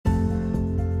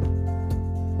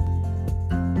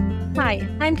Hi,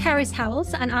 I'm Caris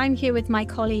Howells and I'm here with my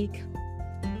colleague.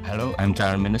 Hello, I'm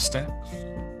Darren Minister.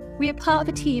 We are part of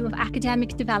a team of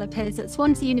academic developers at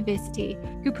Swansea University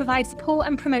who provide support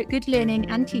and promote good learning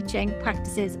and teaching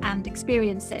practices and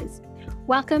experiences.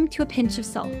 Welcome to A Pinch of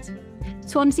Salt,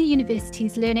 Swansea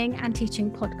University's learning and teaching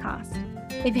podcast.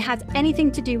 If it has anything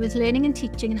to do with learning and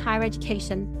teaching in higher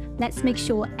education, let's make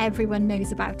sure everyone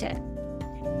knows about it.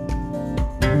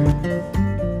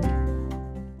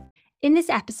 In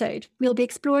this episode, we'll be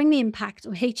exploring the impact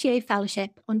of HEA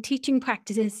Fellowship on teaching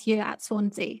practices here at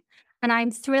Swansea. And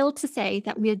I'm thrilled to say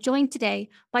that we are joined today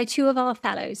by two of our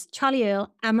fellows,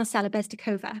 Earle and Marcela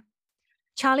Bezdickova.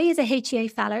 Charlie is a HEA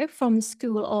Fellow from the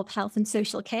School of Health and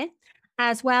Social Care.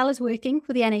 As well as working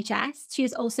for the NHS, she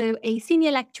is also a senior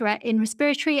lecturer in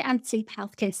respiratory and sleep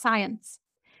healthcare science.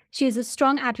 She is a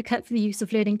strong advocate for the use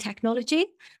of learning technology,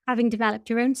 having developed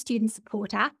her own student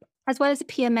support app, as well as a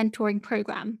peer mentoring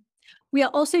programme. We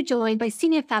are also joined by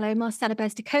Senior Fellow Marcela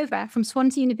Bezdickova from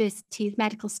Swansea University's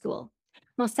Medical School.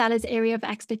 Marcela's area of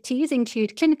expertise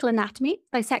include clinical anatomy,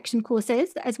 dissection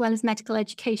courses, as well as medical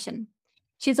education.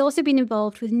 She has also been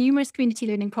involved with numerous community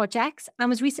learning projects and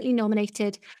was recently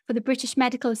nominated for the British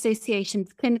Medical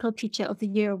Association's Clinical Teacher of the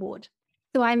Year Award.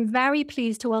 So I'm very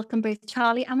pleased to welcome both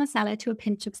Charlie and Marcela to A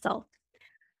Pinch of Salt.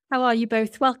 How are you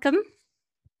both? Welcome.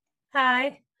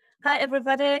 Hi. Hi,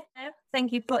 everybody.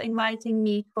 Thank you for inviting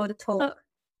me for the talk. Oh,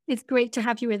 it's great to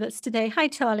have you with us today. Hi,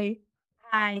 Charlie.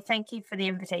 Hi, thank you for the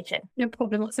invitation. No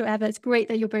problem whatsoever. It's great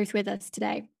that you're both with us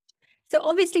today. So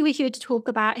obviously we're here to talk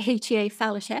about HEA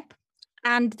Fellowship,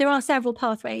 and there are several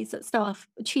pathways that staff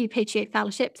achieve HEA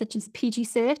Fellowship, such as PG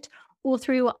Cert or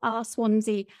through our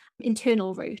Swansea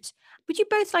internal route. Would you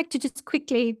both like to just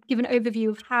quickly give an overview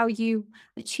of how you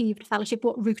achieved fellowship,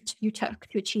 what route you took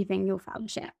to achieving your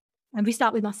fellowship? And we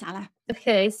start with Marcela.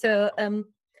 Okay, so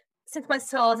since my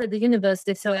start at the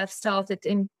university, so I've started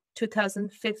in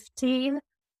 2015.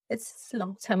 It's a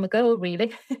long time ago,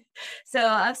 really. So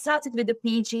I've started with the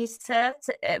PG cert,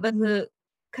 but the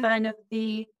kind of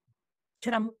the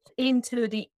jump into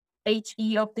the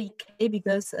HE of the UK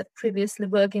because I previously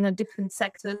worked in a different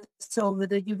sector, so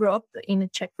over Europe, in the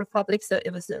Czech Republic. So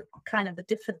it was kind of the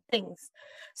different things.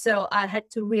 So I had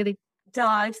to really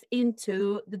dive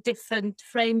into the different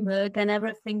framework and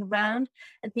everything around.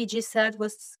 And PG cert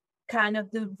was kind of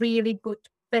the really good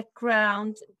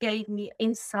background, gave me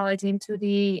insight into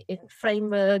the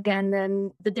framework and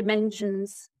then the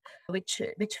dimensions which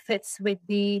fits with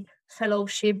the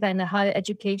fellowship and the higher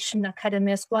education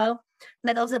academy as well.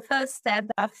 That was the first step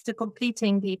after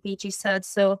completing the PG cert.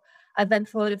 So I went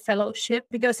for the fellowship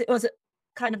because it was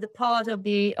kind of the part of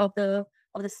the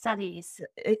studies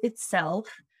itself.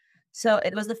 So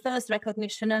it was the first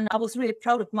recognition, and I was really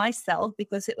proud of myself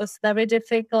because it was very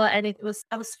difficult, and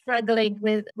I was struggling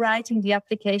with writing the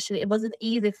application. It wasn't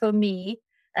easy for me,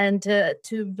 and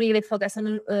to really focus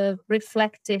on a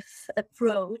reflective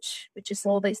approach, which is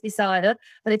always desired,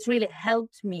 but it really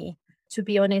helped me, to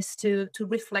be honest, to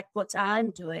reflect what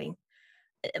I'm doing.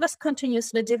 It was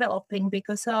continuously developing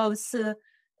because I was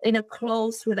in a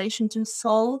close relation to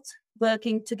SALT,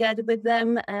 working together with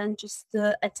them and just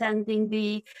attending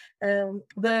the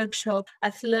workshop.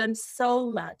 I've learned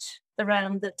so much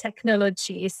around the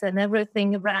technologies and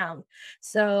everything around.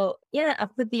 So yeah, I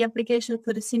put the application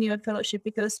for the senior fellowship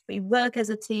because we work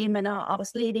as a team, and I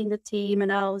was leading the team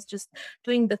and I was just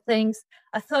doing the things.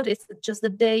 I thought it's just a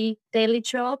daily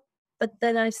job, but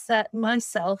then I said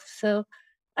myself, so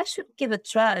I should give it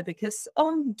a try because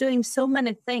I'm doing so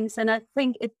many things, and I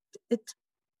think it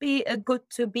be good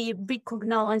to be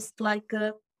recognized like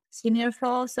a senior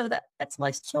fellow. So that's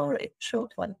my story,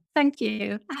 short one. Thank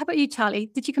you. How about you, Charlie?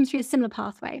 Did you come through a similar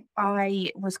pathway? I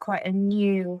was quite a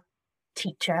new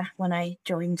teacher when I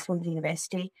joined Swansea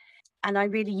University, and I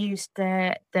really used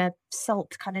the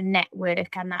SALT kind of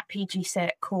network and that PG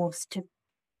Cert course to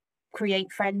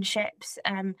create friendships.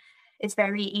 It's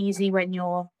very easy when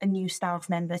you're a new staff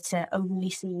member to only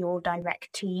see your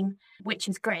direct team, which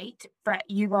is great, but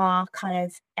you are kind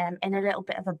of in a little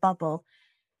bit of a bubble.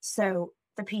 So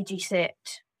the PG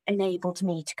Cert enabled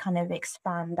me to kind of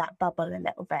expand that bubble a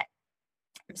little bit.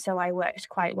 So I worked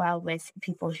quite well with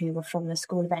people who were from the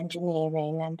School of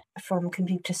Engineering and from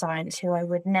computer science who I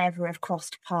would never have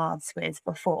crossed paths with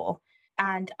before.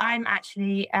 And I'm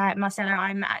actually, Marcela,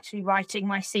 I'm actually writing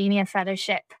my senior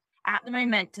fellowship at the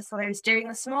moment. That's what I was doing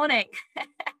this morning.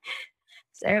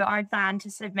 So I plan to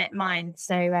submit mine.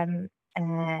 So in,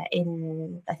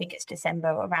 I think it's December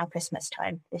or around Christmas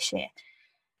time this year.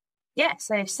 Yeah,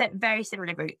 so very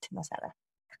similar route to Marcela.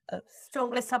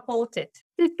 Strongly supported.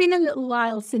 It's been a little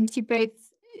while since you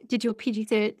both did your PG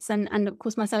certs and of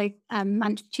course Marcela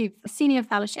managed to achieve a senior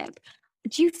fellowship.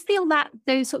 Do you feel that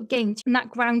those sort of gains and that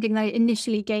grounding that it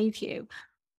initially gave you,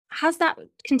 has that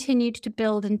continued to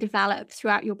build and develop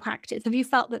throughout your practice? Have you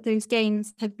felt that those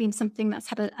gains have been something that's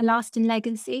had a lasting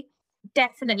legacy?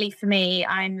 Definitely for me,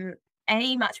 I'm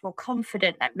much more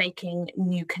confident at making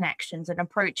new connections and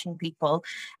approaching people.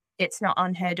 It's not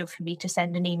unheard of for me to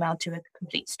send an email to a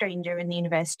complete stranger in the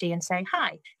university and say,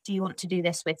 "Hi, do you want to do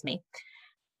this with me?"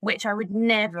 Which I would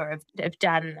never have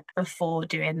done before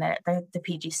doing the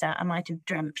PG cert. I might have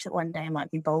dreamt that one day I might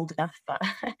be bold enough, but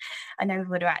I never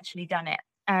would have actually done it.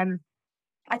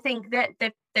 I think that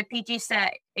the PG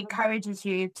cert encourages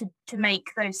you to make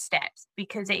those steps,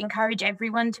 because it encourages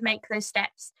everyone to make those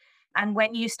steps. And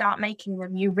when you start making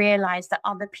them, you realize that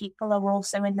other people are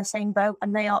also in the same boat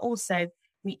and they are also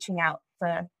reaching out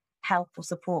for help or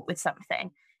support with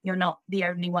something. You're not the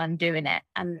only one doing it.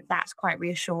 And that's quite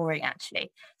reassuring,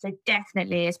 actually. So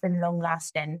definitely it's been a long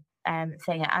lasting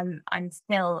thing. I'm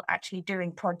still actually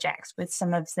doing projects with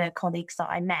some of the colleagues that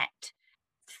I met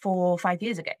 4 or 5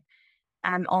 years ago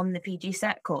on the PG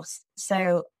cert course.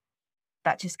 So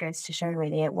that just goes to show,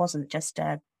 really, it wasn't just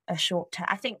a short term.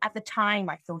 I think at the time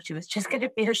I thought it was just going to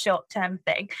be a short term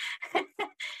thing.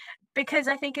 Because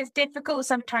I think it's difficult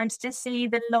sometimes to see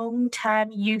the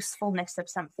long-term usefulness of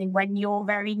something when you're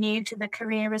very new to the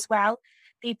career as well.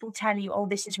 People tell you, "Oh,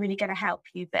 this is really going to help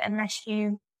you," but unless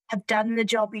you have done the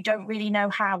job, you don't really know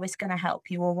how it's going to help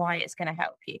you or why it's going to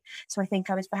help you. So I think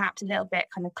I was perhaps a little bit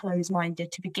kind of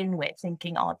closed-minded to begin with,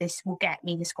 thinking, "Oh, this will get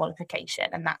me this qualification,"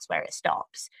 and that's where it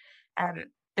stops.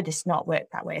 But it's not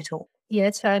worked that way at all.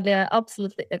 Yeah, Charlie, I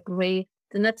absolutely agree.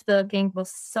 The networking was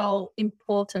so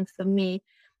important for me.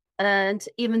 And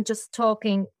even just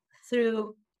talking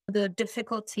through the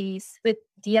difficulties with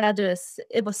the others,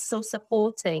 it was so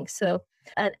supporting. So,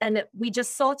 and we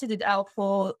just sorted it out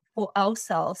for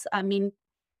ourselves. I mean,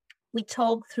 we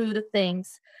talked through the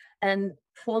things. And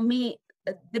for me,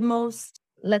 the most,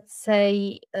 let's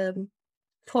say,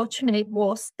 fortunate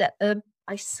was that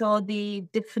I saw the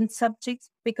different subjects,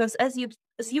 because as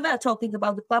you were talking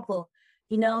about the bubble,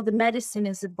 the medicine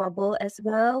is a bubble as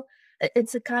well.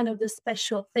 It's a kind of the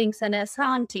special things. And as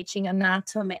I'm teaching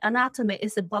anatomy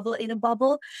is a bubble in a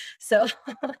bubble. So,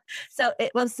 so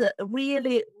it was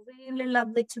really, really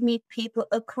lovely to meet people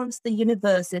across the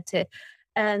university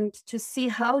and to see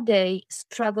how they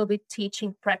struggle with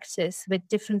teaching practice with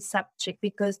different subjects,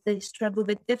 because they struggle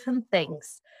with different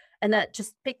things. And that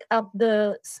just pick up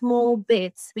the small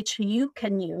bits which you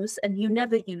can use and you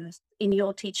never used in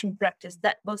your teaching practice.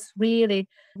 That was really,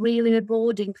 really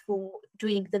rewarding for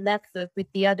doing the network with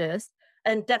the others.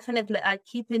 And definitely I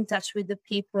keep in touch with the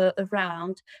people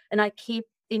around, and I keep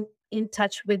in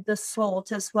touch with the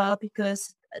SWOT as well,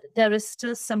 because there is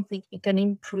still something you can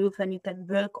improve and you can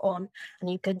work on and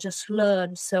you can just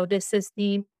learn. So this is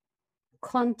the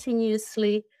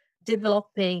continuously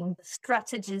developing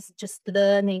strategies, just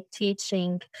learning,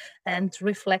 teaching, and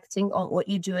reflecting on what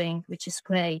you're doing, which is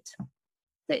great.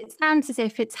 So it sounds as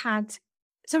if it's had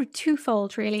sort of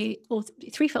twofold, really, or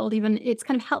threefold even. It's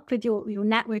kind of helped with your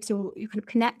networks, your kind of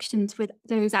connections with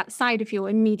those outside of your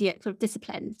immediate sort of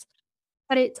disciplines.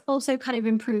 But it's also kind of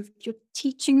improved your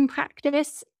teaching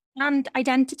practice and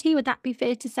identity. Would that be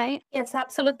fair to say? Yes,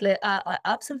 absolutely. I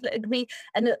absolutely agree.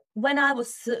 And when I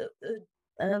was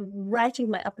writing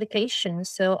my application,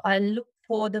 so I looked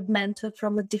for the mentor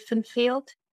from a different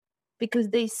field, because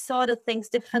they saw the things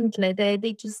differently.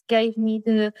 They just gave me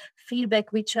the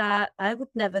feedback which I would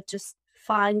never just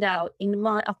find out in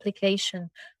my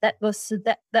application. That was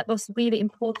really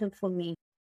important for me.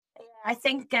 I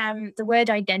think the word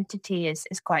identity is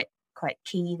quite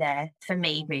key there for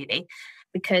me, really,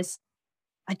 because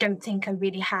I don't think I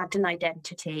really had an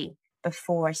identity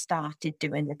before I started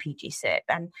doing the PG cert,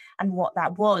 and what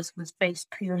that was based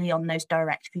purely on those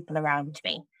direct people around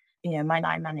me. My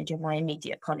line manager, my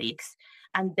immediate colleagues,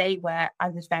 and I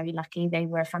was very lucky. They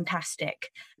were a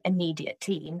fantastic immediate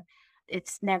team.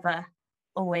 It's never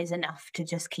always enough to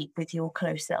just keep with your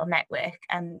close little network.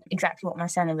 And exactly what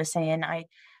Marcela was saying, I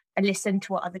listened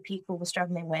to what other people were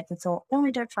struggling with and thought, "No, I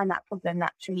don't find that problem.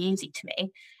 That's really easy to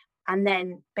me." And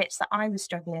then bits that I was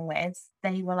struggling with,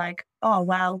 they were like, "Oh,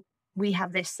 well, we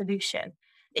have this solution."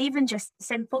 Even just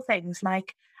simple things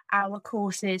like our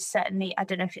courses, certainly, I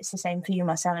don't know if it's the same for you,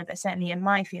 Marcela, but certainly in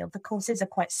my field, the courses are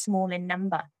quite small in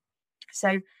number.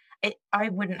 So I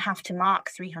wouldn't have to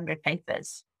mark 300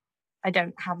 papers. I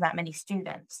don't have that many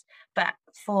students. But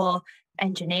for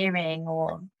engineering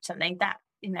or something, that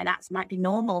might be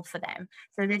normal for them.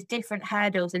 So there's different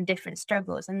hurdles and different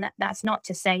struggles. And that's not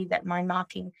to say that my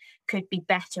marking could be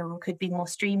better or could be more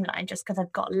streamlined just because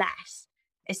I've got less.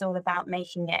 It's all about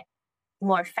making it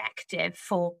more effective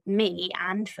for me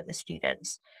and for the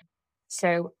students.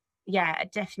 So yeah,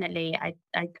 definitely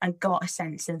I got a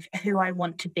sense of who I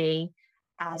want to be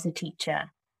as a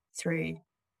teacher through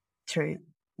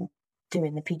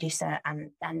doing the PG Cert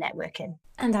and networking.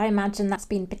 And I imagine that's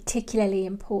been particularly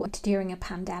important during a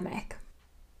pandemic.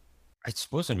 I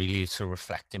suppose I'm really sort of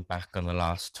reflecting back on the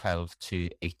last 12 to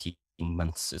 18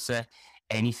 months. Is there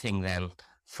anything then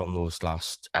from those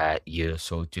last year or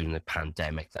so during the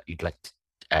pandemic that you'd like to,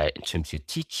 in terms of your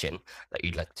teaching, that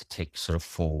you'd like to take sort of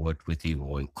forward with you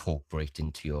or incorporate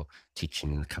into your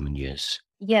teaching in the coming years?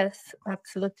 Yes,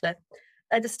 absolutely.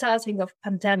 At the starting of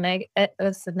pandemic, it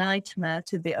was a nightmare,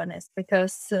 to be honest,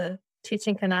 because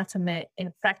teaching anatomy in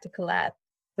a practical lab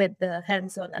with the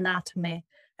hands-on anatomy,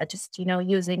 just,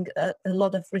 using a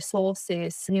lot of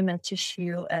resources, human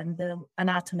tissue and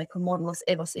anatomical models,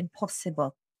 it was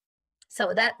impossible.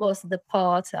 So that was the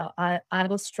part I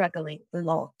was struggling a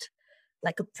lot,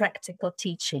 like a practical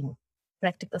teaching,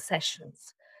 practical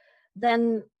sessions.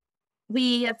 Then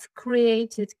we have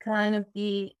created kind of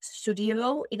the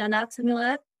studio in anatomy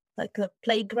lab, like a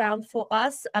playground for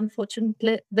us,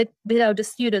 unfortunately, without the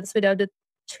students, without the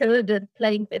children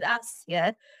playing with us,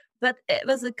 yeah. But it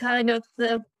was a kind of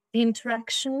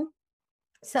interaction.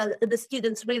 So the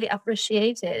students really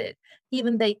appreciated it.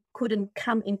 Even they couldn't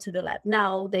come into the lab.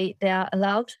 Now they are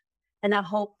allowed. And I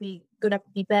hope we're going to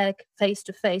be back face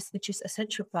to face, which is an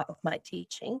essential part of my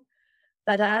teaching.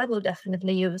 But I will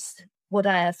definitely use what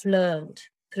I have learned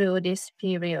through this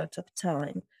period of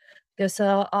time, because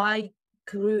I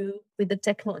grew with the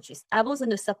technologies. I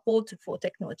wasn't a supporter for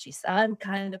technologies. I'm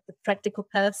kind of a practical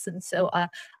person, so I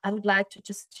would like to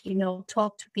just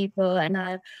talk to people, and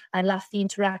I love the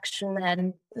interaction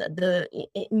and the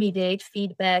immediate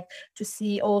feedback, to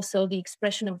see also the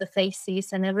expression of the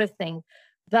faces and everything.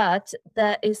 But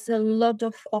there is a lot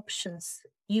of options.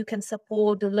 You can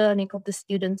support the learning of the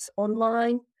students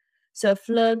online. So I've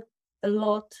learned a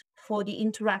lot for the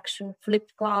interaction,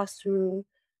 flipped classroom,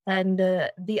 and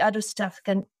the other stuff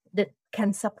that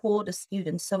can support the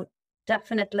students. So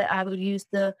definitely I will use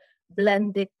the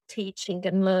blended teaching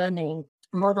and learning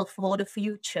model for the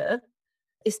future,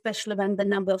 especially when the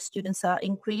number of students are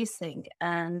increasing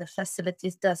and the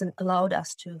facilities doesn't allow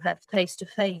us to have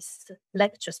face-to-face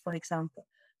lectures, for example.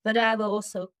 But I will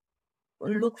also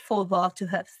look forward to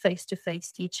have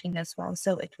face-to-face teaching as well,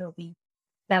 so it will be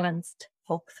balanced,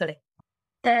 hopefully.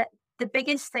 The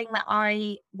biggest thing that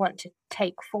I want to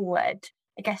take forward,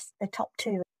 I guess the top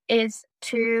two, is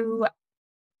to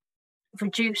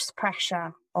reduce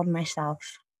pressure on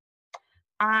myself.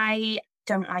 I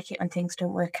don't like it when things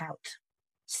don't work out.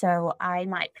 So I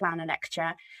might plan a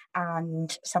lecture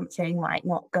and something might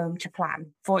not go to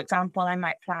plan. For example, I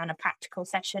might plan a practical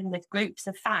session with groups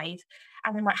of 5,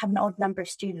 and we might have an odd number of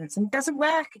students. And it doesn't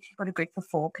work if you've got a group of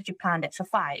 4 because you planned it for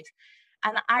 5.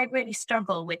 And I really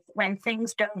struggle with when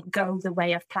things don't go the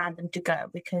way I've planned them to go,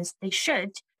 because they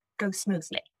should go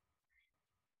smoothly.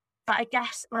 But I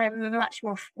guess I'm much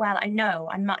more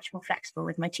flexible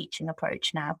with my teaching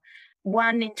approach now.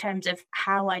 1, in terms of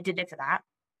how I deliver that,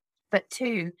 but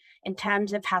 2, in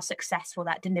terms of how successful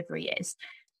that delivery is.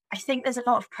 I think there's a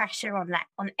lot of pressure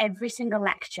on every single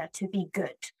lecture to be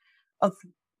good, of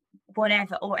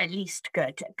whatever, or at least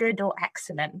good or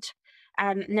excellent,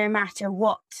 no matter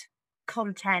what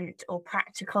content or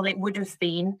practical it would have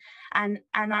been. And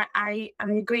I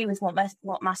agree with what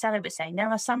Marcela was saying. There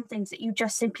are some things that you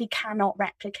just simply cannot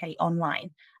replicate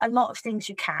online. A lot of things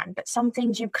you can, but some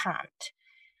things you can't.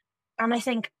 And I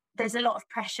think there's a lot of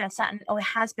pressure, or it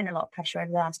has been a lot of pressure over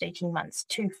the last 18 months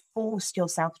to force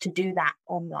yourself to do that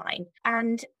online.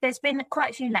 And there's been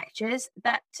quite a few lectures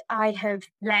that I have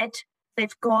led.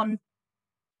 They've gone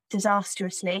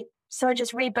disastrously. So I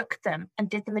just rebooked them and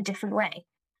did them a different way.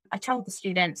 I told the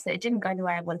students that it didn't go the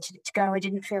way I wanted it to go. I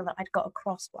didn't feel that I'd got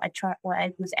across what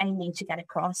I was aiming to get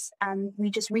across, and we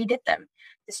just redid them.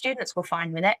 The students were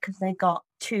fine with it because they got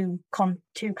two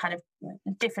kind of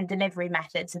different delivery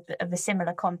methods of a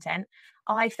similar content.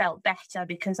 I felt better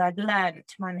because I'd learned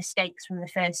my mistakes from the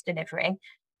first delivery,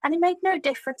 and it made no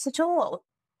difference at all.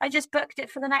 I just booked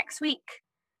it for the next week.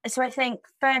 So I think,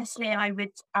 firstly, I'm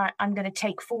going to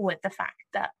take forward the fact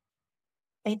that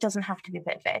it doesn't have to be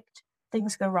perfect.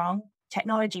 Things go wrong,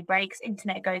 technology breaks,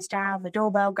 internet goes down, the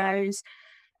doorbell goes,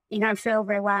 you don't feel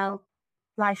very well,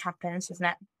 life happens, doesn't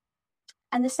it?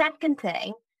 And the second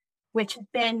thing, which has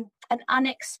been an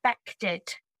unexpected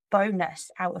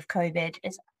bonus out of COVID,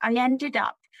 is I ended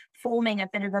up forming a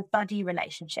bit of a buddy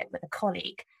relationship with a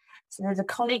colleague. So there's a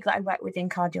colleague that I work with in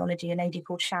cardiology, a lady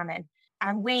called Shannon,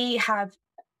 and we have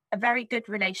a very good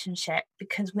relationship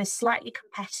because we're slightly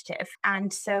competitive.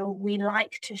 And so we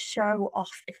like to show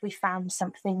off if we found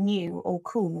something new or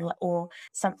cool or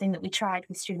something that we tried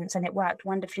with students and it worked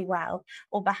wonderfully well,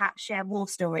 or perhaps share war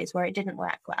stories where it didn't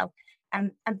work well.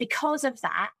 And because of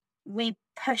that, we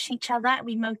push each other,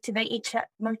 we motivate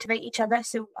each other.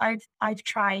 So I've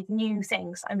tried new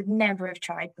things I would never have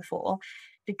tried before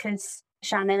because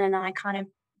Shannon and I kind of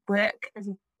work as,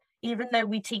 even though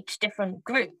we teach different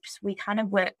groups, we kind of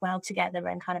work well together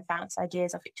and kind of bounce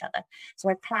ideas off each other. So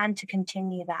I plan to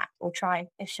continue that, or try,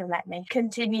 if she'll let me,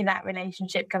 continue that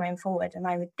relationship going forward. And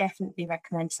I would definitely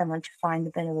recommend someone to find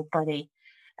a bit of a buddy.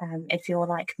 If you're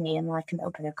like me and like a little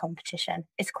bit of competition,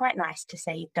 it's quite nice to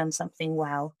say you've done something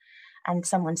well and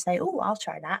someone say, oh, I'll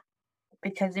try that,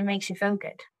 because it makes you feel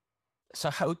good. So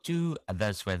how do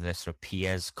others, whether it's sort of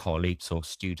peers, colleagues or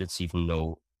students, even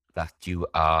know that you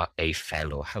are a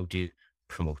fellow? How do you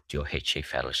promote your HEA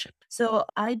Fellowship? So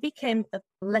I became,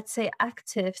 let's say,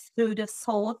 active through the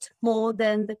thought more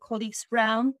than the colleagues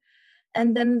around.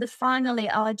 And then finally,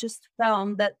 I just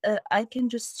found that I can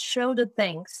just show the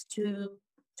things to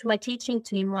my teaching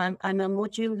team. I'm a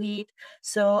module lead.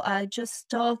 So I just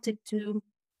started to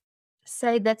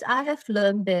say that I have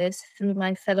learned this through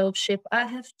my fellowship. I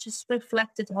have just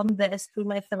reflected on this through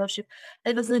my fellowship.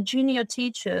 It was the junior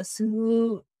teachers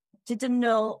who didn't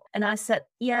know. And I said,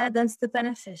 yeah, that's the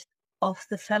benefit of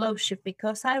the fellowship,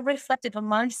 because I reflected on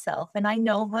myself and I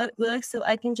know how it works, so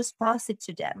I can just pass it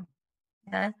to them.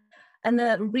 Yeah. And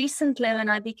recently, when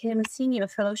I became a senior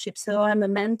fellowship, so I'm a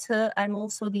mentor. I'm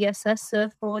also the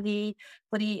assessor for the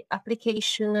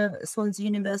application, Swansea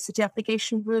University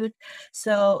application route.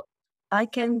 So I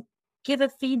can give a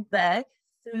feedback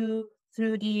through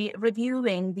the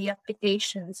reviewing the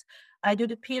applications. I do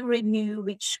the peer review,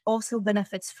 which also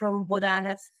benefits from what I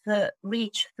have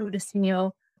reached through the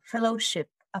senior fellowship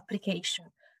application.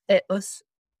 It was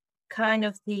kind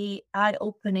of the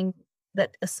eye-opening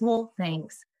that small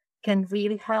things can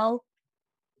really help.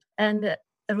 And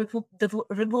the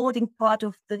rewarding part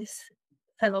of this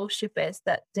fellowship is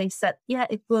that they said, yeah,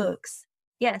 it works.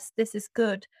 Yes, this is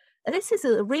good. And this is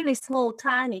a really small,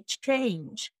 tiny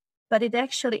change, but it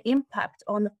actually impacts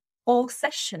on all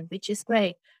session, which is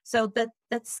great. So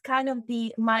that's kind of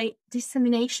my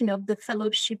dissemination of the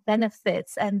fellowship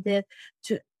benefits and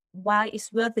why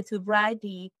it's worth it to write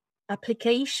the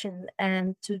application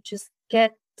and to just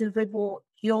get the reward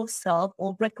yourself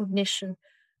or recognition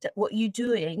that what you're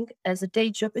doing as a day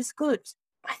job is good.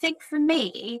 I think for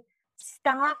me,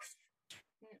 staff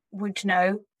would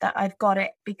know that I've got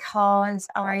it because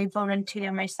I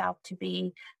volunteer myself to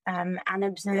be an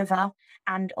observer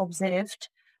and observed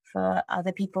for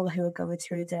other people who are going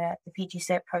through the PG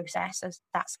Cert process. As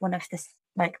that's one of the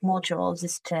modules,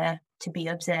 is to be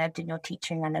observed in your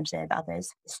teaching and observe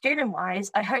others. Student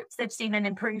wise, I hope they've seen an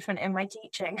improvement in my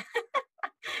teaching.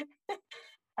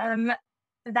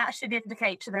 That should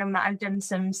indicate to them that I've done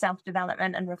some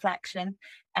self-development and reflection.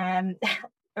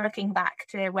 Looking back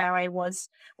to where I was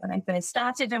when I first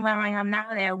started and where I am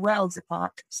now, they are worlds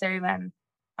apart. So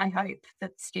I hope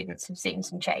that students have seen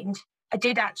some change. I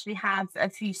did actually have a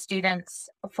few students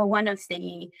for one of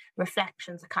the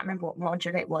reflections. I can't remember what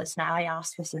module it was now. I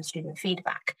asked for some student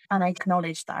feedback and I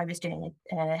acknowledged that I was doing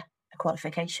a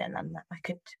qualification and that I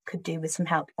could do with some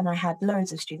help. And I had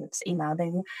loads of students email.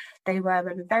 They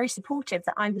were very supportive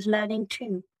that I was learning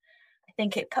too. I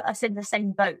think it put us in the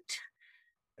same boat.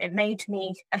 It made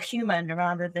me a human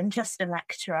rather than just a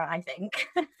lecturer, I think.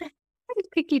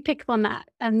 I'd quickly pick up on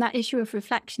that issue of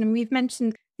reflection. And we've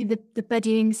mentioned the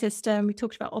buddying system. We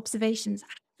talked about observations.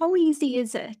 How easy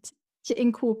is it to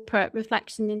incorporate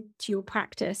reflection into your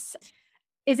practice?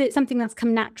 Is it something that's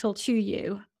come natural to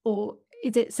you, or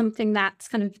is it something that's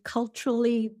kind of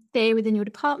culturally there within your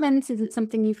department? Is it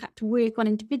something you've had to work on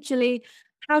individually?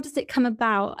 How does it come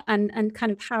about, and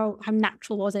kind of how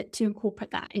natural was it to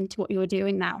incorporate that into what you're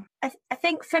doing now? I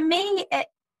think for me, it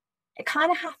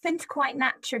kind of happened quite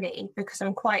naturally because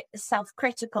I'm quite a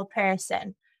self-critical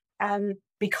person.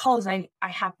 Because I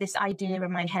have this idea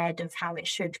in my head of how it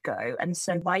should go. And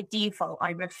so by default,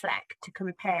 I reflect to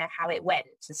compare how it went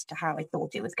as to how I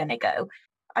thought it was going to go.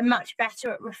 I'm much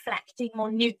better at reflecting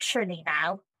more neutrally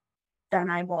now than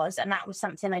I was. And that was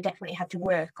something I definitely had to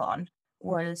work on,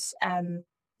 was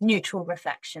neutral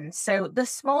reflections. So the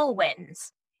small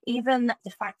wins, even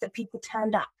the fact that people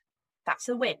turned up, that's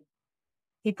a win.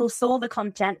 People saw the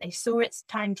content, they saw its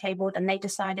timetabled, and they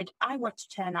decided, I want to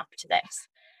turn up to this.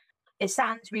 It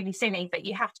sounds really silly, but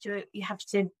you have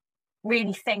to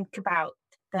really think about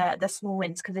the small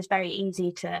wins, because it's very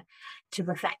easy to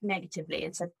reflect negatively.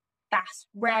 And so that's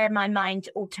where my mind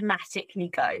automatically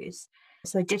goes.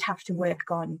 So I did have to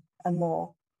work on a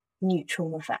more neutral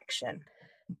reflection.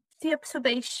 The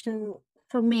observation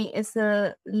for me is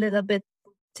a little bit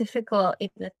difficult in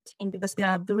the team because we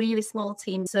are a really small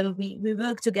team. So we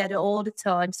work together all the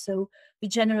time. So we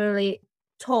generally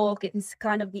talk. It's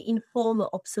kind of the informal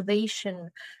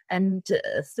observation. And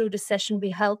through the session, we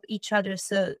help each other.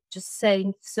 So just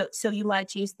saying, so you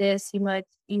might use this, you might,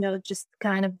 just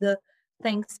kind of the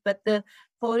things. But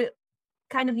for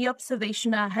kind of the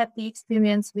observation, I had the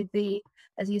experience with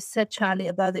as you said, Charlie,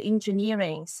 about the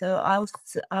engineering. So I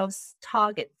was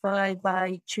targeted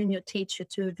by junior teacher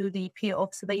to do the peer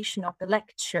observation of the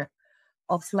lecture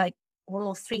of like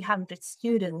almost 300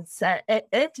 students.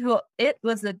 It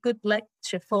was a good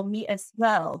lecture for me as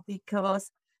well,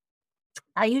 because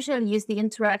I usually use the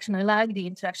interaction. I like the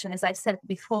interaction, as I said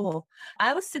before.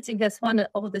 I was sitting as one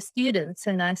of the students,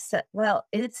 and I said, well,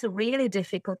 it's really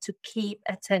difficult to keep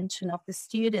attention of the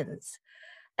students.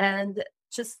 And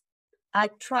I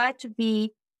try to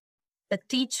be a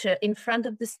teacher in front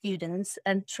of the students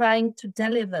and trying to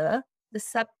deliver the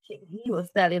subject he was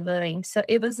delivering. So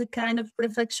it was a kind of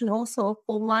reflection also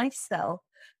for myself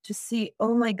to see,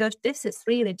 oh my gosh, this is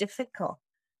really difficult.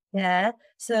 Yeah.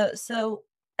 So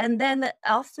and then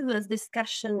afterwards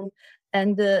discussion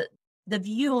and the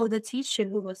view of the teacher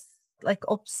who was like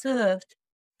observed.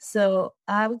 So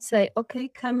I would say, okay,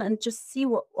 come and just see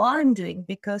what I'm doing,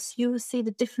 because you see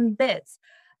the different bits.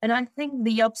 And I think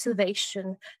the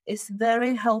observation is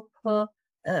very helpful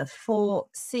for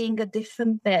seeing a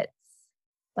different bits,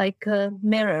 like a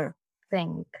mirror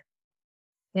thing.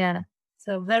 Yeah,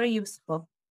 so very useful.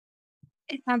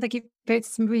 It sounds like you've both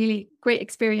some really great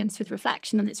experience with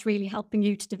reflection, and it's really helping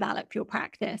you to develop your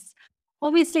practice.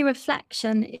 Obviously,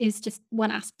 reflection is just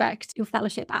one aspect of your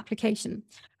fellowship application.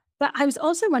 But I was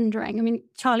also wondering, I mean,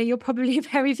 Charlie, you're probably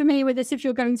very familiar with this if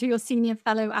you're going through your senior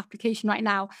fellow application right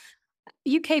now.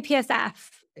 UKPSF,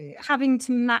 having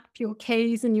to map your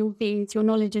Ks and your Vs, your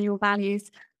knowledge and your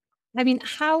values. I mean,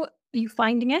 how are you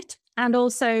finding it? And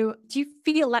also, do you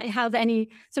feel like it has any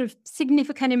sort of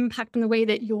significant impact on the way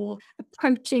that you're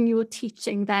approaching your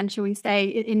teaching then, shall we say,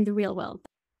 in the real world?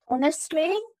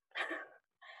 Honestly,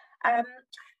 I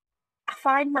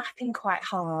find mapping quite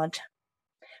hard,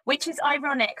 which is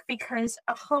ironic because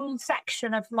a whole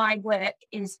section of my work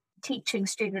is teaching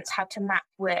students how to map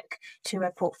work to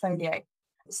a portfolio.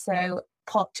 So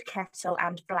pot, kettle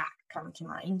and black come to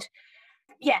mind.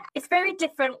 Yeah, it's very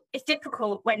different. It's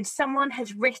difficult when someone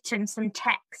has written some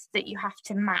text that you have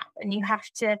to map, and you have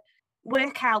to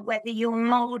work out whether you're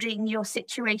molding your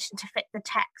situation to fit the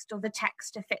text or the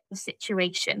text to fit the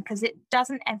situation, because it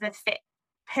doesn't ever fit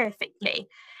perfectly.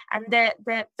 And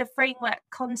the framework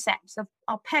concepts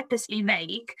are purposely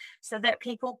vague so that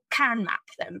people can map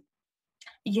them.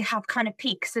 You have kind of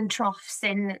peaks and troughs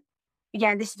in,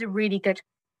 this is a really good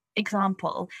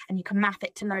example, and you can map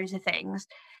it to loads of things.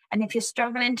 And if you're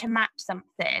struggling to map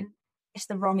something, it's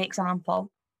the wrong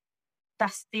example.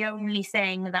 That's the only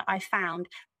thing that I found.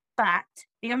 But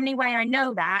the only way I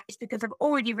know that is because I've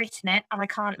already written it and I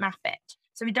can't map it.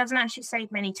 So it doesn't actually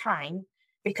save me any time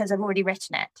because I've already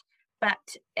written it.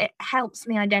 But it helps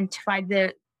me identify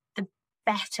the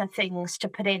better things to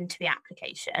put into the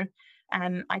application.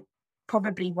 I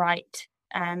probably write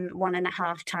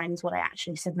 1.5 times what I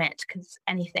actually submit, because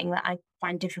anything that I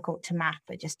find difficult to map,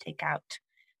 I just take out.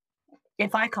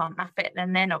 If I can't map it,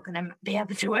 then they're not going to be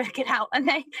able to work it out, are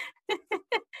they?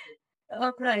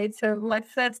 All right. So my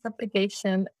first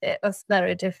application, it was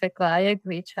very difficult. I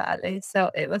agree, Charlie. So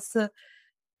it was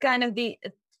kind of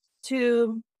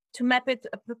to map it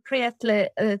appropriately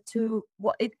to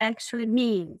what it actually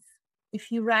means.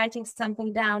 If you're writing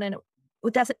something down and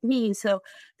what does it mean? So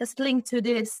that's linked to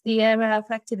the area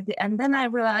of activity. And then I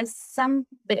realized some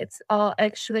bits are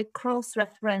actually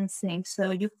cross-referencing. So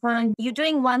you find you're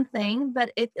doing one thing,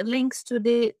 but it links to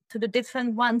the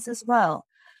different ones as well.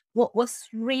 What was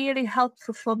really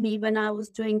helpful for me when I was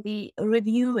doing the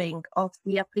reviewing of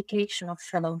the application of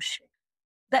fellowship,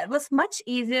 that was much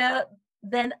easier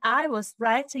than I was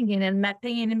writing in and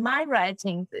mapping in my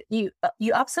writing.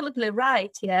 You're absolutely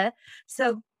right, yeah.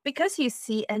 So because you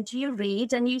see and you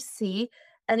read and you see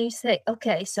and you say,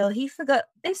 okay, so he forgot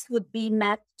this would be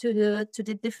mapped to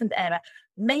the different area.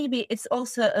 Maybe it's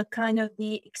also a kind of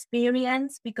the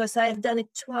experience, because I've done it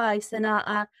twice and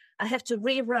I have to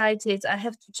rewrite it. I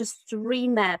have to just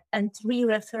remap and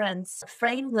re-reference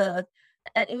framework.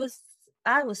 And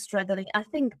I was struggling. I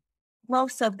think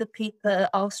most of the people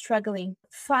are struggling.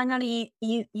 Finally,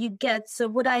 you get, so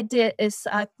what I did is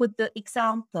I put the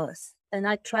examples and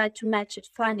I tried to match it,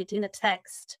 find it in a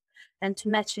text and to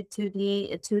match it to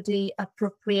the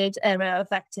appropriate area of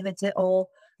activity or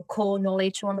core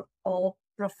knowledge on or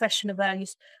professional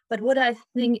values. But what I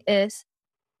think is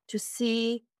to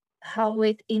see how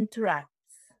it interacts.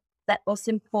 That was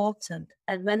important.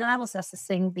 And when I was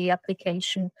assessing the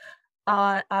application,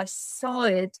 I saw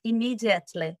it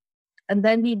immediately. And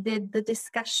then we did the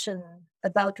discussion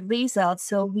about results.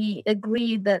 So we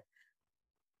agreed that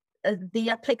the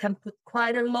applicant put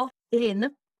quite a lot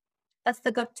in, but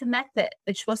forgot to map it,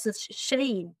 which was a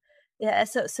shame. Yeah,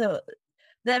 so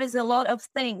there is a lot of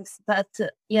things, but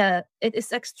it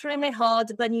is extremely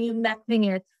hard when you're mapping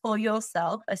it for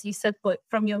yourself, as you said,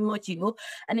 from your module,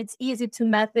 and it's easy to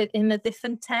map it in a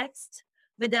different text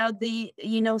without the,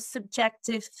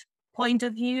 subjective point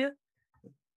of view.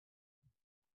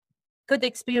 Good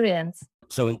experience.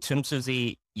 So in terms of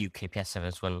the UKPSF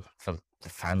as well, for the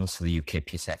fans of the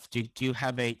UKPSF, do you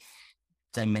have a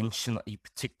dimension that you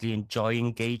particularly enjoy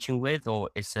engaging with, or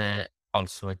is there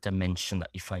also a dimension that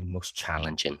you find most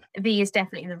challenging? V is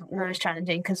definitely the most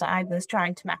challenging because I was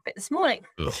trying to map it this morning.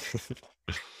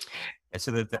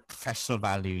 So the professional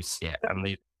values,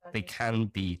 and they can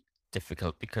be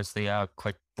difficult because they are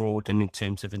quite broad in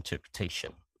terms of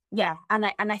interpretation. Yeah, and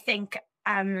I think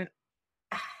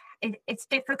it's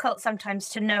difficult sometimes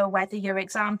to know whether your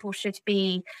example should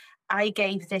be, I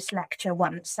gave this lecture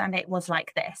once and it was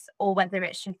like this, or whether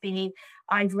it should be,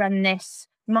 I've run this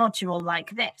module like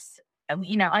this.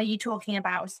 Are you talking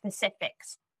about a specific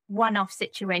one-off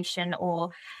situation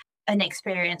or an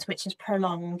experience which is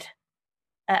prolonged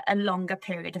a longer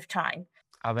period of time?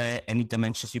 Are there any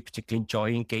dimensions you particularly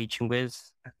enjoy engaging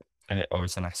with, or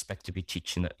is an aspect of your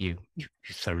teaching that you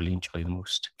thoroughly enjoy the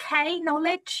most? HEA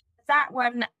knowledge, that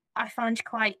one I find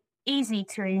quite easy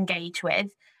to engage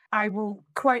with. I will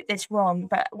quote this wrong,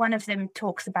 but one of them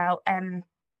talks about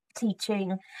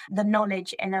teaching the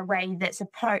knowledge in a way that's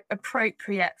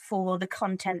appropriate for the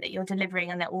content that you're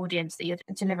delivering and the audience that you're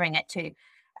delivering it to.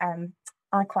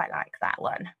 I quite like that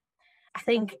one. I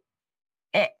think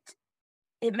it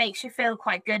makes you feel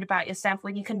quite good about yourself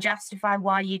when you can justify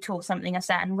why you taught something a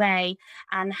certain way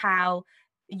and how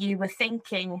you were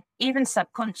thinking, even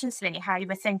subconsciously, how you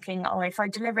were thinking, oh, if I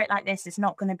deliver it like this, it's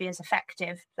not going to be as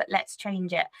effective, but let's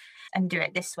change it and do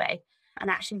it this way. And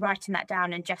actually writing that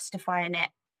down and justifying it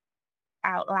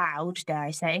out loud, dare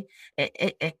I say,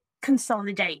 it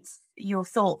consolidates your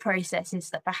thought processes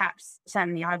that perhaps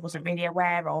certainly I wasn't really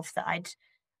aware of, that I'd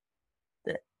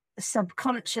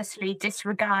subconsciously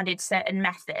disregarded certain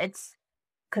methods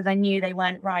because I knew they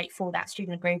weren't right for that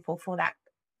student group or for that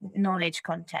knowledge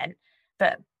content.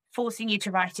 But forcing you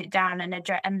to write it down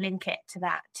and link it to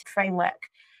that framework,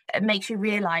 it makes you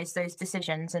realise those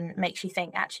decisions and makes you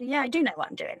think, actually, yeah, I do know what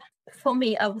I'm doing. For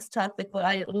me, I will start with what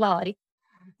I like.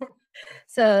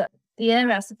 So the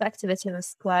areas of activity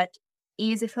was quite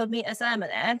easy for me as I'm an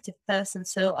active person.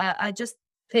 So I just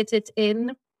fit it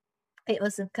in. It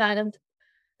was a kind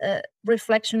of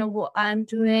reflection of what I'm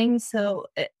doing. So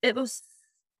it was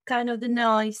kind of the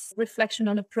nice reflection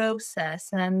on the process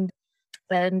and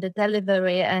the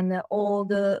delivery and all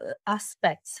the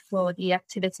aspects for the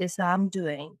activities I'm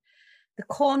doing. The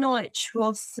core knowledge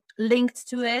was linked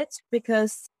to it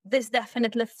because this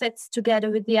definitely fits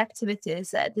together with the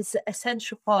activities. This is an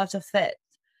essential part of it.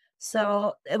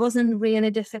 So it wasn't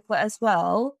really difficult as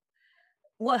well.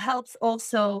 What helps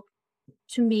also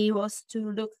to me was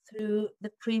to look through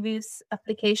the previous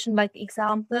application, like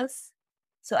examples.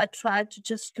 So I tried to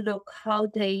just look how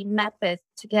they map it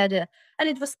together. And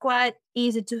it was quite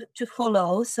easy to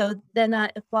follow. So then I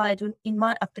applied in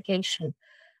my application.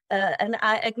 And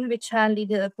I agree with Charlie,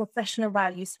 the professional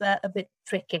values were a bit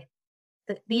tricky.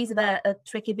 These were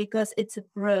tricky because it's a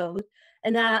broad.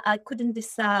 And I couldn't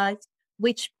decide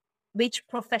which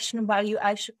professional value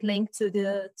I should link to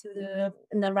the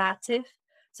narrative.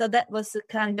 So that was a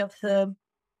kind of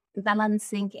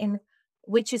balancing in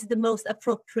which is the most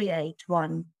appropriate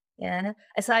one. Yeah,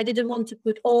 as I didn't want to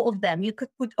put all of them. You could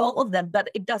put all of them, but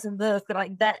it doesn't work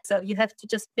like that. So you have to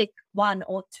just pick one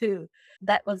or two.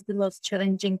 That was the most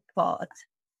challenging part.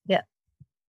 Yeah.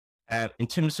 In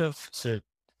terms of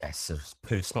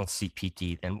personal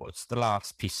CPD, then what's the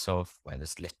last piece of, whether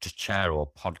it's literature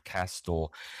or podcast or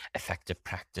effective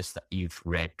practice, that you've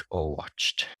read or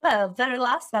watched? Well, very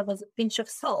last one was a pinch of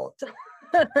salt.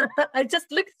 I just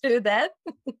looked through that.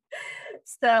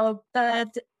 So, but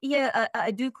yeah,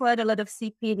 I do quite a lot of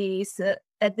CPDs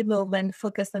at the moment,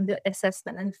 focused on the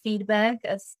assessment and feedback,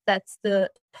 as that's the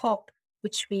top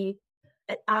which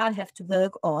I have to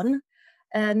work on.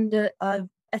 And I've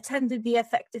attended the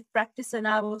effective practice, and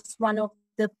I was one of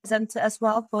the presenters as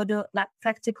well for the lab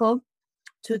practical,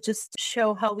 to just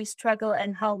show how we struggle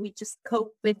and how we just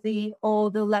cope with all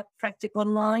the lab practical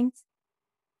online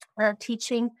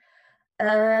teaching.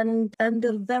 And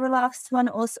the very last one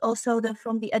was also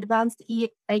from the advanced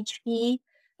HE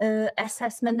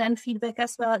assessment and feedback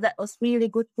as well. That was really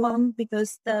good one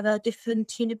because there were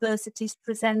different universities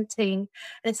presenting.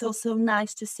 It's also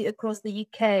nice to see across the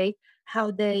UK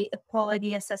how they apply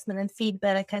the assessment and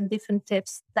feedback and different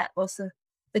tips. That was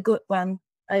a good one.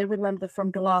 I remember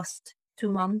from the last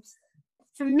 2 months.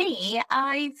 For me,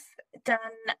 I've done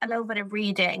a little bit of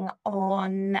reading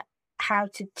on how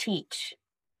to teach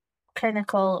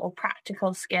clinical or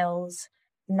practical skills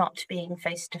not being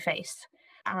face-to-face.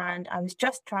 And I was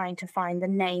just trying to find the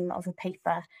name of a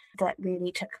paper that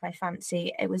really took my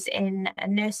fancy. It was in a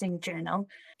nursing journal.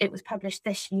 It was published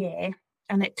this year,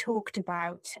 and it talked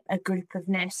about a group of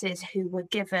nurses who were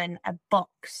given a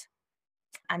box,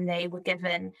 and they were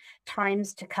given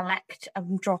times to collect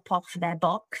and drop off their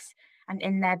box. And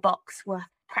in their box were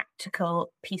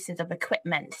practical pieces of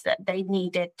equipment that they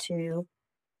needed to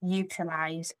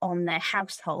utilize on their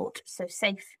household, so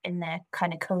safe in their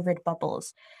kind of COVID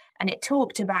bubbles. And it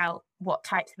talked about what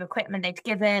types of equipment they'd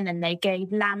given, and they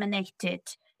gave laminated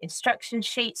instruction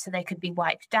sheets so they could be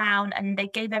wiped down, and they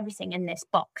gave everything in this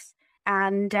box.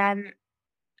 And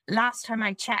last time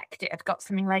I checked, it had got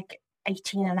something like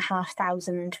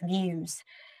 18,500 views.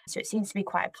 So it seems to be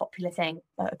quite a popular thing,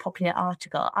 a popular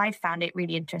article. I found it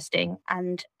really interesting.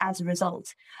 And as a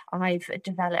result, I've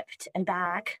developed a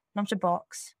bag, not a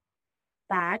box,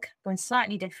 bag, going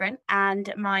slightly different.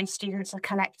 And my students are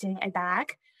collecting a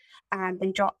bag, and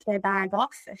they drop their bag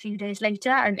off a few days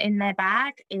later. And in their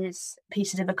bag is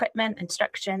pieces of equipment,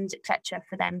 instructions, etc.,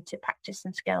 for them to practice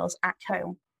some skills at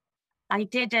home. I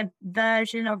did a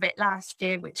version of it last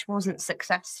year, which wasn't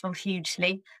successful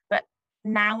hugely, but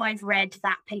now I've read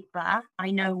that paper, I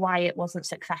know why it wasn't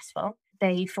successful.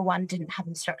 They, for one, didn't have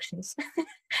instructions.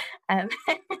 That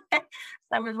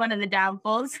was one of the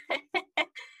downfalls.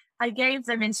 I gave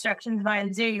them instructions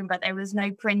via Zoom, but there was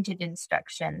no printed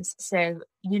instructions. So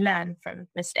you learn from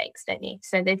mistakes, don't you?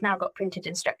 So they've now got printed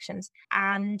instructions.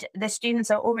 And the students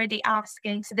are already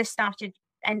asking, so this started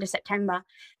end of September.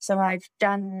 So I've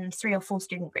done 3 or 4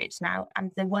 student groups now.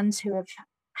 And the ones who have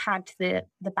had the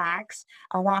bags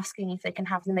are asking if they can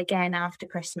have them again after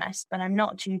Christmas, but I'm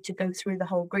not due to go through the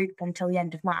whole group until the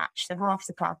end of March, so half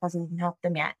the class hasn't even had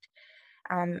them yet,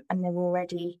 and they're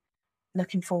already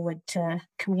looking forward to,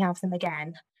 can we have them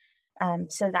again?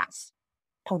 So that's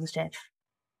positive.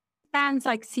 Sounds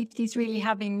like CPD is really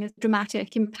having a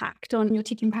dramatic impact on your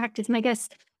teaching practice, and I guess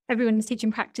everyone's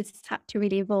teaching practice has had to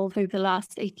really evolve over the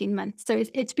last 18 months. So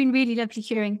it's been really lovely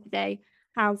hearing today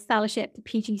how fellowship, the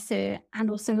PG Cert, and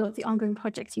also the ongoing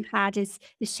projects you've had is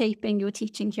shaping your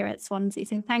teaching here at Swansea.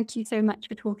 So thank you so much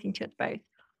for talking to us both.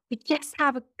 We just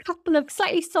have a couple of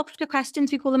slightly softer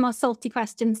questions. We call them our salty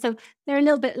questions. So they're a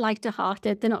little bit lighter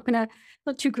hearted. They're not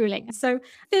too grueling. So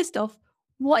first off,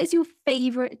 what is your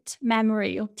favourite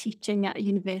memory of teaching at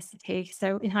university?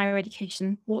 So in higher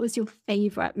education, what was your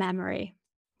favourite memory?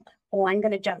 Oh, I'm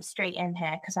going to jump straight in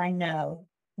here because I know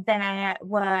there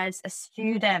was a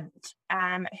student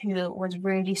who was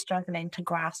really struggling to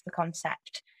grasp the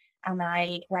concept, and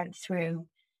I went through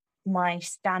my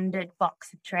standard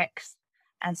box of tricks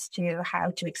as to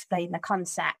how to explain the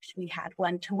concept. We had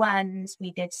one-to-ones,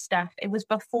 we did stuff. It was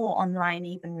before online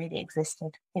even really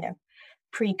existed,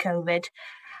 pre-COVID.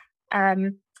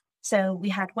 So we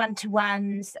had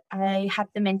one-to-ones. I had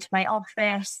them into my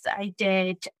office. I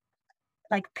did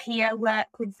like peer work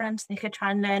with them so they could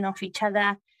try and learn off each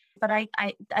other. But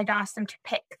I'd ask them to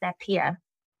pick their peer,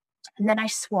 and then I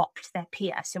swapped their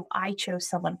peer. So I chose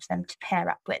someone for them to pair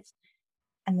up with,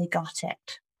 and they got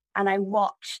it. And I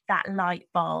watched that light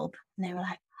bulb, and they were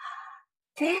like,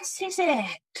 this is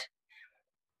it.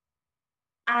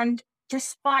 And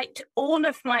despite all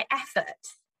of my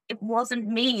efforts, it wasn't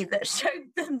me that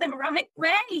showed them the right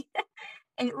way.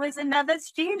 It was another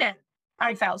student.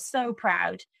 I felt so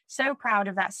proud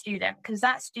of that student, because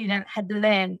that student had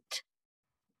learned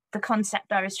the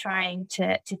concept I was trying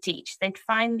to teach. They'd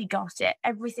finally got it.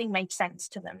 Everything made sense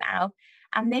to them now.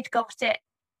 And they'd got it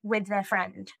with their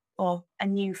friend or a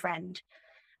new friend.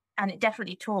 And it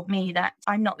definitely taught me that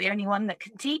I'm not the only one that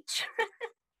can teach.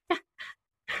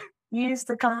 Use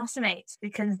the classmates,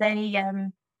 because they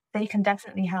can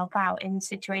definitely help out in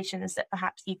situations that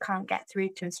perhaps you can't get through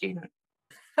to a student.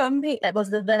 For me, that was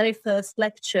the very first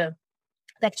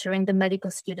lecturing the medical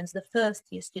students, the first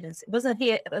year students. It wasn't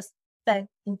here, it was there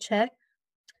in Czech.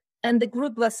 And the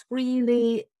group was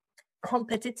really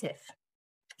competitive.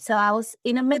 So I was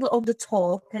in the middle of the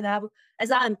talk, and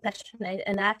as I'm passionate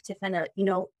and active and,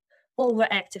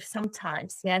 overactive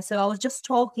sometimes. Yeah. So I was just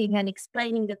talking and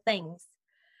explaining the things.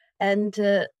 And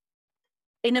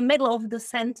in the middle of the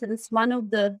sentence, one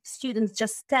of the students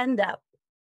just stand up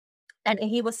and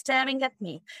he was staring at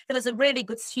me. He was a really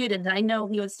good student. I know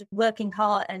he was working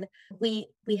hard, and we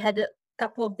had a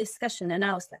couple of discussions, and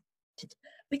I was like,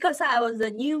 because I was a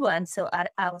new one, so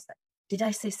I was like, did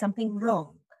I say something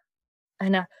wrong?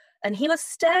 And he was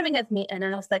staring at me, and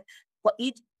I was like, what,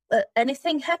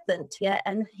 anything happened? Yeah.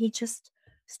 And he just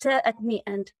stared at me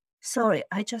and, sorry,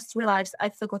 I just realized I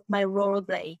forgot my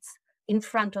rollerblades in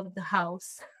front of the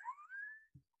house.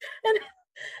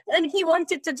 and he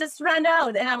wanted to just run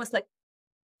out. And I was like,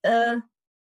 can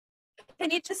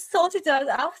you just sort it out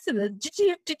afterwards?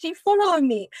 Did you follow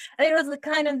me? And it was the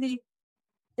kind of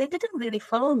they didn't really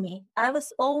follow me. I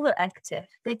was overactive.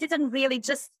 They didn't really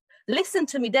just listen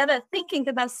to me. They were thinking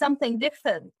about something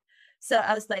different. So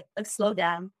I was like, slow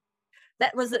down.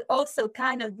 That was also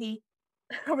kind of the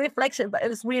reflection, but it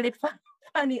was really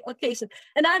funny occasion.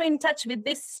 And I'm in touch with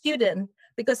this student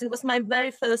because it was my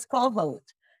very first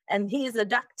cohort, and he is a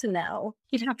doctor now.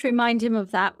 You'd have to remind him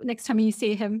of that next time you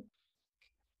see him.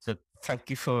 So thank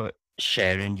you for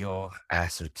sharing your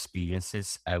sort of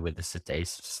experiences with us today.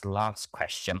 So just the last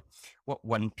question, what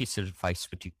one piece of advice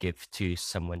would you give to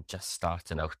someone just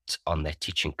starting out on their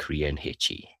teaching career in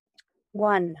HE?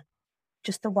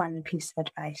 Just the one piece of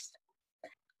advice.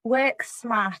 Work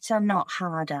smarter, not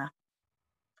harder.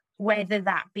 Whether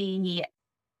that be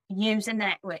using the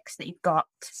networks that you've got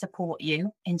to support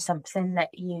you in something that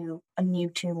you are new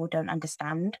to or don't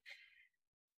understand,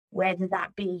 whether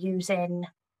that be using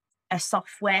a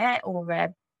software or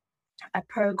a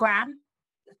program.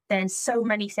 There's so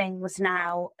many things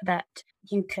now that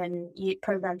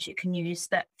programs you can use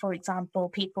that, for example,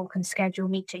 people can schedule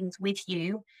meetings with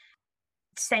you.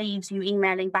 Saves you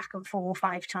emailing back and forth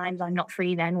 5 times. I'm not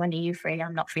free then. When are you free?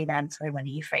 I'm not free then. Sorry, when are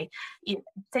you free?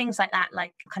 Things like that,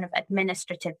 like kind of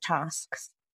administrative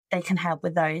tasks. They can help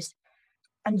with those.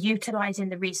 And utilizing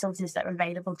the resources that are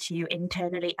available to you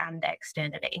internally and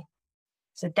externally.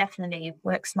 So definitely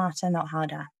work smarter, not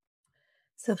harder.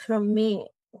 So from me,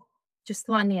 just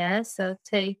one year. So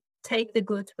take the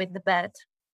good with the bad.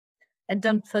 And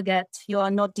don't forget, you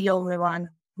are not the only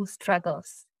one who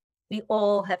struggles. We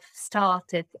all have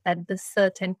started at a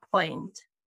certain point,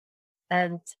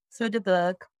 and through the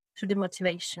work, through the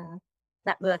motivation,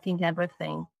 networking,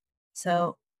 everything.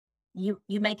 So you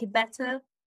make it better.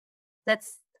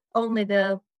 That's only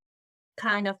the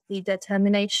kind of the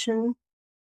determination.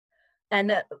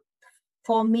 And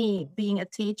for me, being a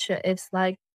teacher is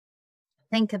like,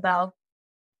 think about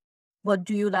what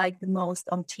do you like the most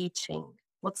on teaching?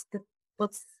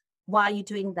 Why are you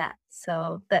doing that?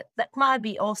 So that might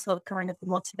be also kind of the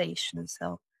motivation.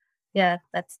 So yeah,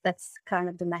 that's kind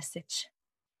of the message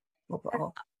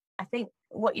overall. I think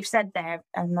what you've said there,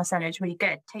 and Marcela, is really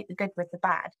good. Take the good with the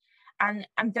bad, and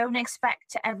don't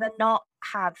expect to ever not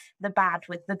have the bad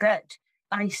with the good.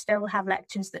 I still have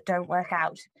lectures that don't work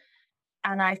out,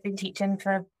 and I've been teaching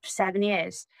for 7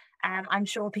 years. I'm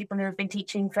sure people who have been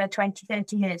teaching for 20,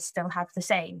 30 years still have the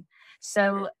same.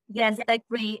 So yes, I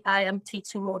agree. I am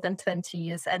teaching more than 20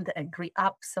 years and agree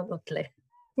absolutely.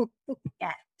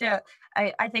 Yeah, so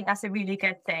I think that's a really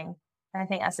good thing. I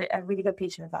think that's a really good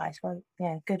piece of advice. Well,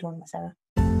 yeah, good one, Marcela.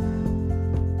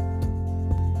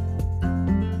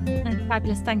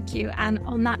 Fabulous, thank you. And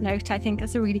on that note, I think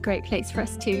that's a really great place for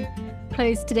us to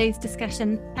close today's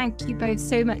discussion. Thank you both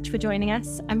so much for joining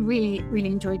us. I really, really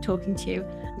enjoyed talking to you.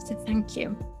 So thank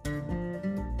you.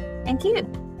 Thank you.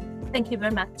 Thank you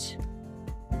very much.